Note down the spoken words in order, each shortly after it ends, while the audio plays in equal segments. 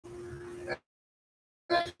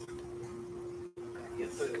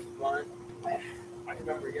I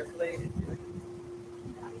remember yesterday.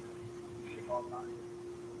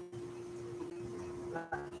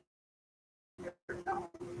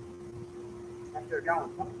 After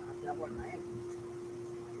down, that wasn't my answer.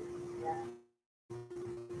 Yeah.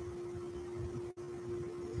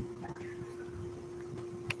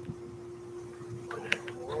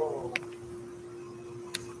 Whoa.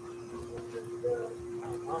 What the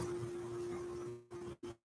fuck?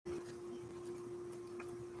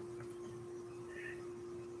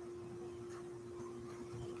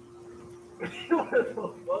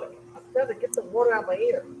 I'm trying to get the water out of my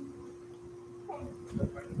ear.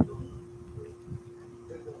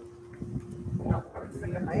 It's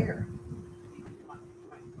in my ear.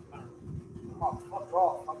 Oh, fuck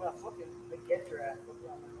off. I'm gonna fucking get your ass.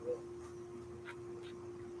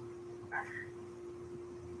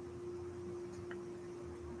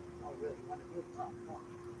 Oh, really? You want to do it?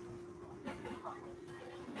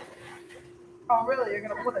 Oh, really? You're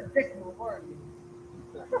gonna put a dick in the word?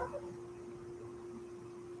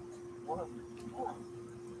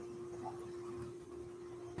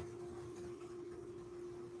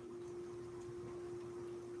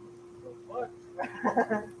 What?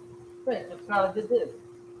 Wait, that's how I did this.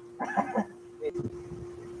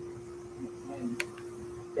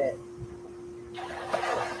 Dead.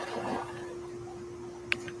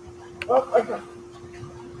 Oh, okay.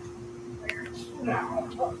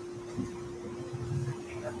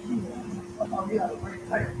 Oh, yeah, very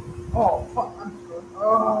tight. Oh, fuck, I'm screwed.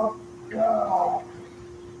 Oh, God.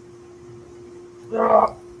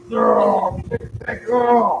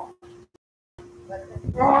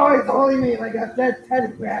 Oh, he's holding me like a dead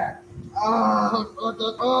teddy bear.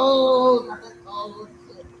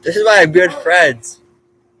 This is why I'm good friends.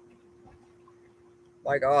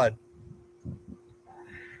 My God.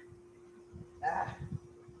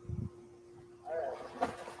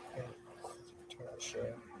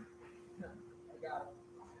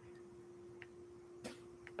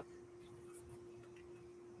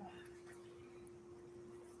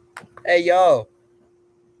 Hey, yo.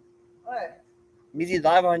 What? Meezy's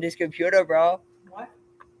live on this computer, bro. What?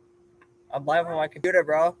 I'm live on my computer,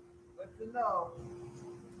 bro. What to know?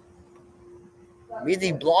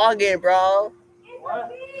 Meezy blogging, bro.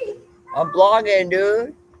 What? I'm blogging,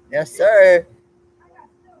 dude. Yes, sir.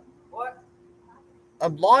 What?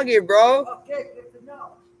 I'm blogging, bro. Okay, good to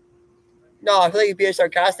know. No, I feel like you're being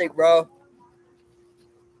sarcastic, bro.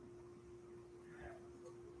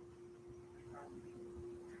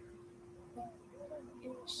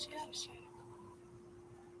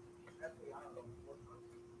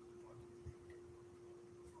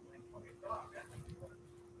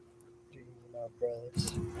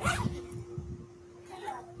 Brothers.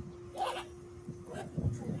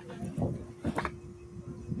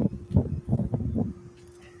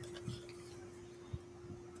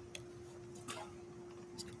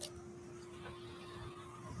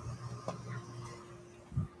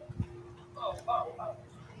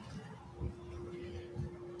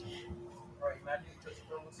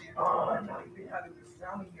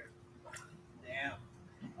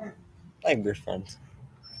 I'm good friends.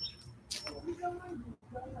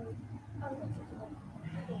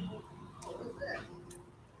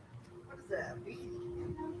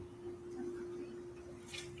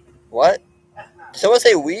 What? Did someone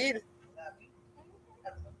say weed?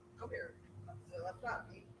 Come here. That's not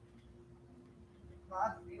me.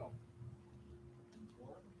 Not real.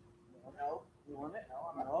 No. You want it?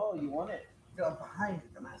 No, you want it. Go behind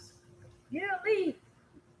it, dumbass. Yeah, leave.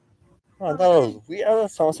 Oh, I thought it was weed. I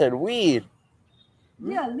thought someone said weed.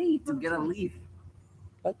 Yeah, leaf. To get a leaf.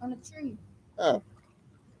 What? On a tree. Oh.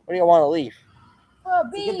 What do you want to leave?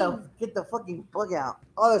 To get the fucking bug out.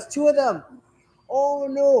 Oh, there's two of them. Oh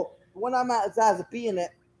no. The one I'm at has a bee in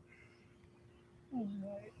it.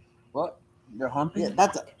 What? They're humping? Yeah,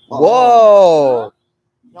 that's a. Whoa!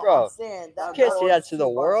 No, Bro, I'm saying that. you can't say that to the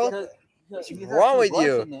world. What's wrong with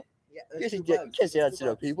you? Yeah, You can't say that to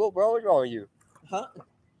the people, bro. What's wrong with you? Huh?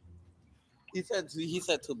 He said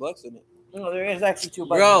 $2 in it. No, there is actually $2.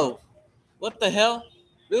 Bro, what the hell?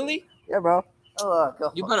 Really? Yeah, bro. Oh,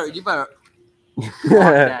 go. You better block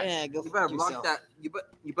that. Yeah, go. You better block that. You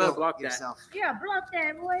better block that. yourself. Yeah, block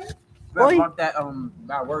that, boy. You better Boy. block that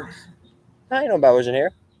bad words. I know about what's in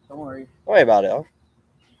here. Don't worry. Don't worry about it.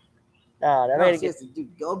 Nah, that No, made it. seriously,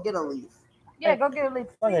 dude, go get a leaf. Yeah, go get a leaf.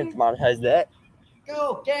 I didn't monetize that.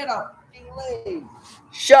 Go get a fucking leaf.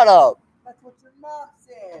 Shut up. That's what your mom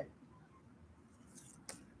said.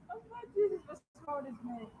 Oh my Jesus, what's wrong with this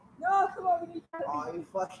man? No, come on, we need to. Oh, you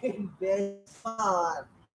fucking bitch. Come on.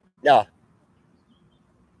 No.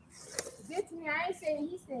 Did to me, I ain't saying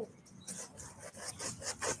he said.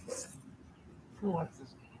 Who wants this?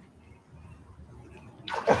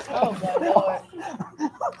 Oh my lord.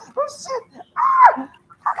 Oh shit!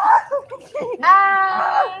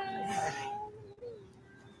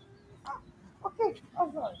 Okay,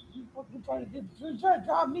 I'm sorry. You fucking trying to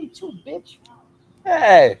drive me too, bitch.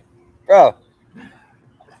 Hey, bro.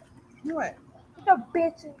 You what? The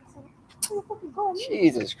bitch. Who the fuck is going me?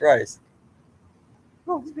 Jesus Christ.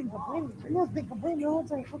 Bro, he's been complaining. He's been complaining the whole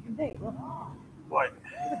entire fucking day, bro. What?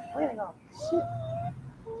 He's been complaining on shit.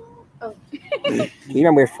 You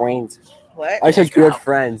know we're friends. What? I said weird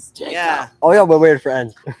friends. Yeah. Oh yeah, we're weird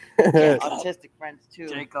friends. Autistic friends too.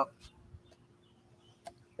 Jacob.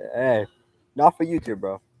 Hey, not for YouTube,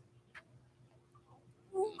 bro.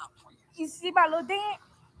 You see my little dance?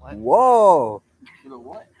 What? Whoa. You know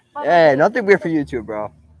what? Hey, nothing weird for YouTube,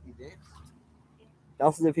 bro. You did?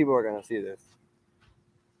 Thousands of people are gonna see this.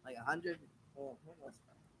 Like 100. Oh,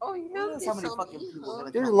 Who knows how many fucking people are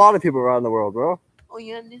gonna There's a come? lot of people around the world, bro. Oh,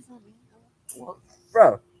 yeah, this one. What?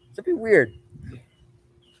 Bro, stop being weird.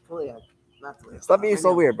 Talia. Not Talia. Stop being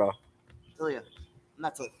so weird, bro. Talia.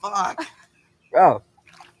 Not Talia. Fuck. Bro,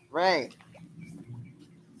 Ray.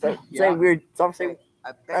 stop Yeah. saying weird. Stop saying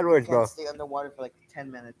I bet Bad you words, can't bro. stay underwater for like 10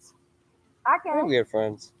 minutes. I we're can. weird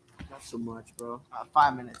friends. Not so much, bro.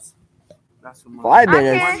 5 minutes. Not so much. 5 I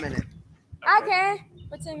minutes. can't. 1 minute. I can.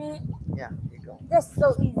 For 10 minutes. Yeah, there you go. That's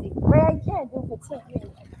so easy. Ray, I can't do it for 10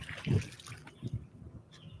 minutes.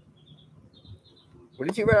 What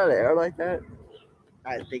did you run out of air like that?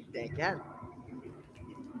 I think they can.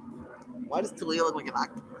 Why does Talia look like an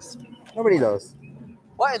octopus? Nobody knows.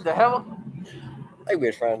 What in the hell? I like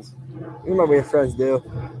weird friends. You know what weird friends do.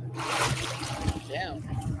 Damn.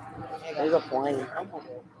 There's a plane.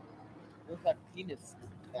 Looks like penis.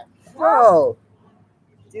 Bro.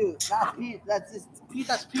 Dude, not P. That's just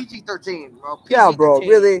that's PG-13, bro. Yeah, bro. PG-13.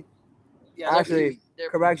 Really? Yeah, Actually, they're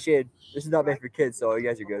correction. This is not made for kids, so you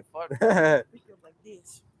guys are good. Like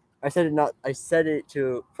this. I said it not. I said it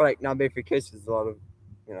to for like not made for kids. There's a lot of,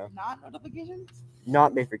 you know, Not notifications.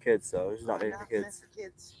 not made for kids. So this is not made for Not kids. meant for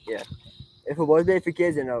kids. If it was made for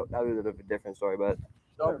kids, then that would be a little bit of a different story. But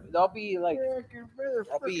they'll be like,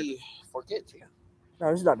 that'll be for kids. Yeah.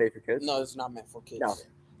 no, this is not made for kids. No, it's not meant for kids. No.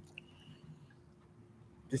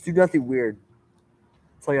 Just do nothing weird.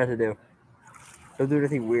 That's all you have to do. Don't do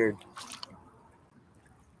anything weird.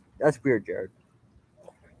 That's weird, Jared.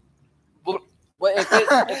 But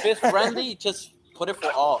if it's friendly, just put it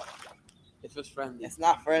for all. If it's friendly. It's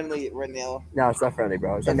not friendly, Renil. No, it's not friendly,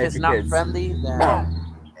 bro. It's not If made it's for not kids. friendly,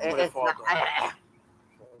 then put it It's for not.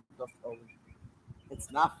 all.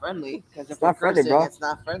 It's not friendly because if It's not we're friendly, cursing, bro. it's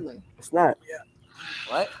not friendly. It's not.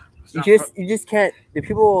 What? It's You not just can't. The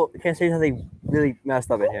people can't say something really messed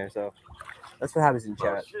up in here. So that's what happens in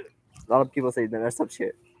chat. A lot of people say messed up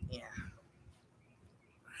shit. Yeah.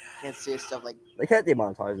 Can't say stuff like They can't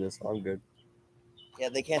demonetize this. So I'm good.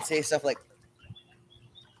 they can't say stuff like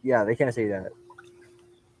Yeah, they can't say that.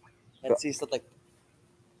 can't say stuff like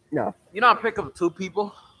No. You know, I pick up 2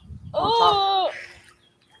 people. Oh!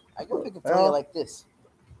 I can pick a Well, Talia like this.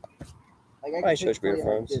 Like I can switch pick a weird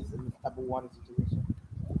Talia like friends. this in the type of water situation.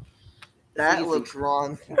 That easy. looks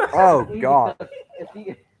wrong. Oh God. If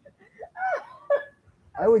he-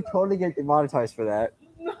 I would totally get demonetized for that.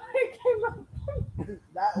 No, it came out.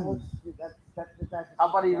 that looks that's How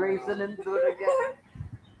about he racing into it again?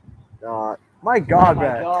 My God, Oh my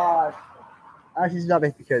man. god. Actually, it's not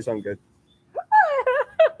made for kids. So I'm good.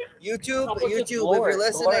 YouTube, How about just YouTube, blur if you're it?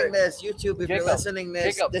 listening Blur it. this, YouTube, if you're Jacob, listening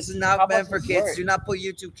this, Jacob, this is how not about meant for just blur kids. it? Do not put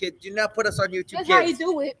YouTube kids. Do not put us on YouTube That's how you kids.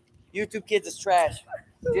 do it. YouTube kids is trash.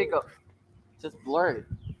 Jacob, just blur it.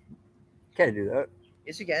 Can't do that.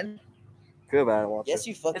 Yes, you can. Feel bad. I want Yes,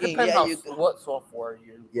 to. you It fucking depends yeah. on You what software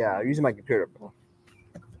you use. Yeah, I'm using my computer, bro.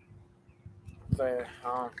 So,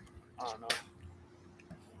 I don't know.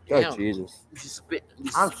 Oh Damn. Jesus. You just spit.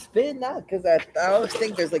 I'm spitting that because I always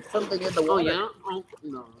think there's like something in the Oh water. yeah? Oh,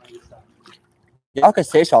 no. Y'all can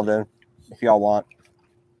say something if y'all want.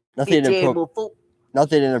 Nothing Hey, inappropriate.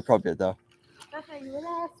 Nothing inappropriate though. That's how you would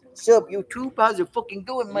ask me. What's up, YouTube? How's you fucking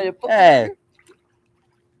doing, motherfucker? Hey,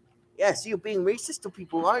 Yes, you're being racist to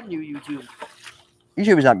people, aren't you, YouTube?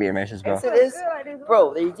 YouTube is not being racist, bro. Yes, it is.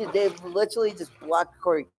 Bro, they literally just blocked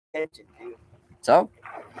Corey Kenshin, dude. So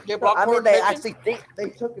They Bro, blocked I mean, Corey they Kenshin? actually they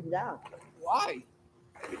took him down. Why?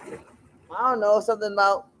 I don't know, something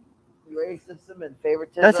about racism and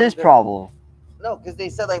favoritism. that's his problem. No, because they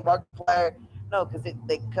said like Markiplier. No,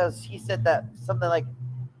 because he said that something like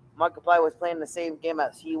Markiplier was playing the same game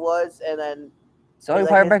as he was, and then So he like,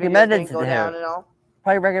 probably his videos recommended didn't it go to down him. and all.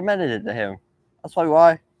 Probably recommended it to him. That's probably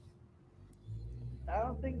why. I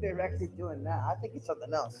don't think they're actually doing that. I think it's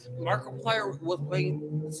something else. Markiplier was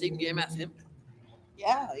playing the same game as him.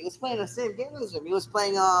 Yeah, he was playing the same game as him. He was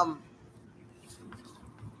playing I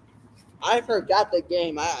forgot the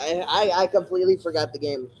game. I completely forgot the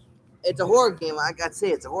game. It's a horror game. I gotta say,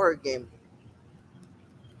 it's a horror game.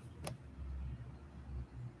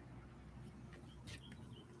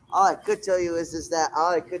 All I could tell you is that yo,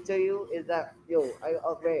 I could tell you is that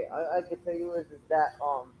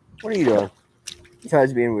What are you doing?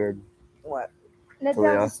 Besides being weird. what? Let's Oh,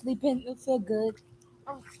 yeah. go sleeping. It feel good.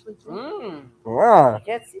 I'm sleeping. Ah, I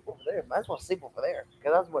can't sleep over there. Might as well sleep over there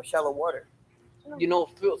because that's more shallow water. You know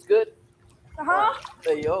what feels good? Uh-huh.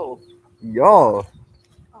 Hey, yo. yo, Oh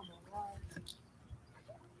my god.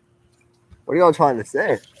 what are y'all trying to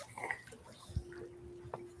say?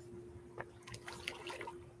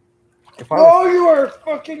 If I was, you are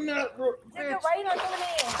fucking nut, bro. Jacob, why you not coming in?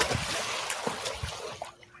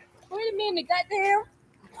 Wait a minute, goddamn.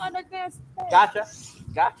 Oh, the gas.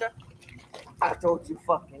 Gotcha. I told you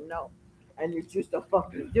fucking no, and you choose to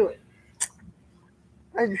fucking do it.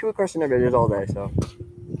 I do shoot question their videos all day, so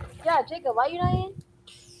Yeah, Jacob, why you not in?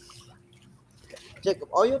 Jacob,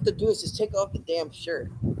 all you have to do is just take off the damn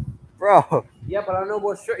shirt. bro. Yeah, but I know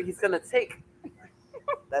what shirt he's gonna take.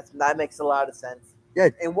 That makes a lot of sense. Yeah,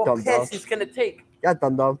 And what dumb pants dumb. he's gonna take. Yeah,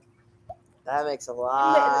 dumb dumb. That makes a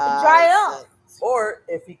lot. Dry of up. sense. Or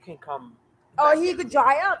if he can come. Oh, he could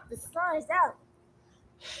dry up. The sun is out.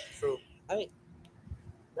 True.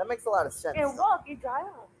 That makes a lot of sense. And walk, you dry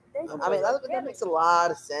up. I mean, that makes a lot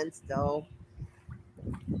of sense, though.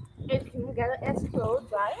 If you got an extra clothes,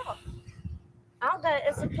 dry up. I don't got an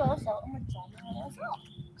extra clothes, so I'm gonna dry my ass up.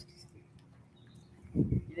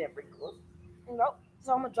 You didn't bring clothes. Nope.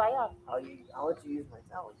 So I'm gonna dry up. I'll let you use my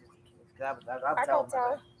towel just in case. 'Cause I have I a towel. don't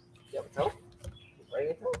tell. You have a towel? Bring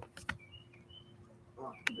a towel.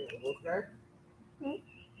 Oh, you bring a clothes dryer?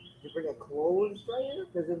 You bring a clothes dryer?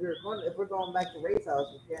 Because if we're going back to Ray's house,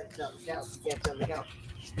 you can't sit on the couch. You can't sit on the couch.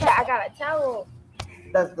 Yeah, I got a towel.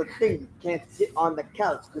 That's the thing. You can't sit on the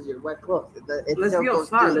couch because you're wet clothes. It Let's still be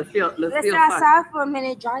goes outside. through. Let's be Let's outside. go outside for a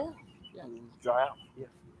minute, dry up. Yeah, dry out. Yeah.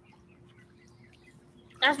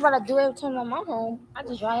 That's what I do every time I'm at home. I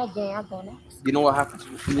just dry up, then I go next. You know what happens?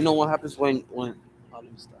 You know what happens when? Oh, let me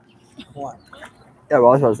start. What? Yeah, well,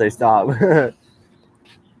 I was about to say stop.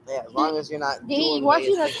 Yeah, as long as you're not They doing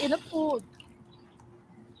watching what us in the pool.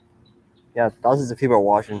 yeah, thousands of people are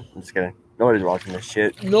watching. I'm just kidding. Nobody's watching this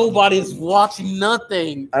shit. Nobody's watching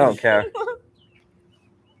nothing. I don't care.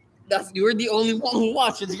 You're the only one who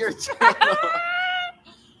watches your channel.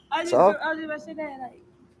 I So? I was about to say that.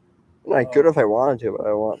 Like, I could if I wanted to, but I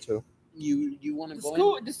don't want to. you want to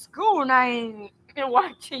go the school not even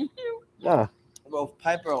watching you. Nah. Bro,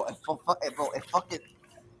 Piper, if fucking.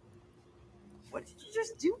 What did you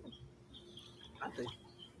just do? Nothing.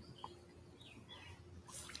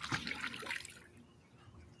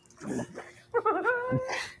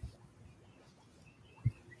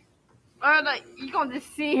 Or like you gonna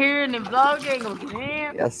just sit here and then vlog and go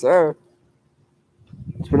damn. Yes, sir.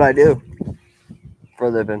 That's what I do for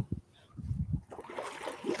a living.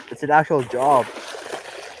 It's an actual job.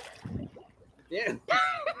 Yeah.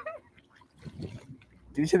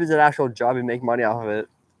 YouTube is an actual job. You make money off of it.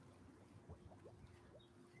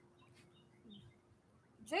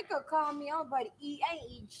 Jacob called me out, but I ain't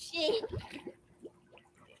eat shit.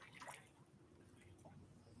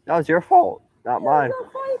 That was your fault, not mine.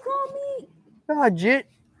 Why you call me? Nah, Jit.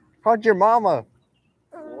 Called your mama.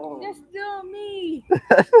 That's still me.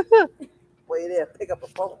 Well, you didn't pick up a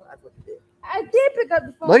phone. That's what you did. I did pick up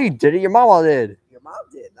the phone. No, you didn't. Your mama did. Your mom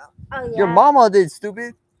did. No. Oh yeah. Your mama did,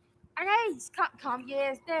 stupid. I gotta just calm your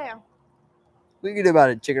ass down. What you can do about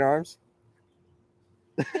it, chicken arms?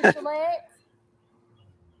 Fish your legs.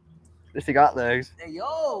 If you got legs. Hey, yo,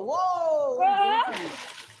 whoa. Bruh.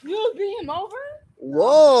 You was being him over?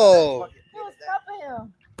 Whoa. You was cupping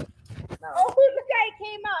him. No. Oh, look how it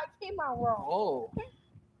came out. It came out wrong. Oh.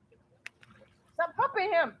 Stop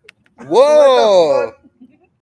cupping him. Whoa.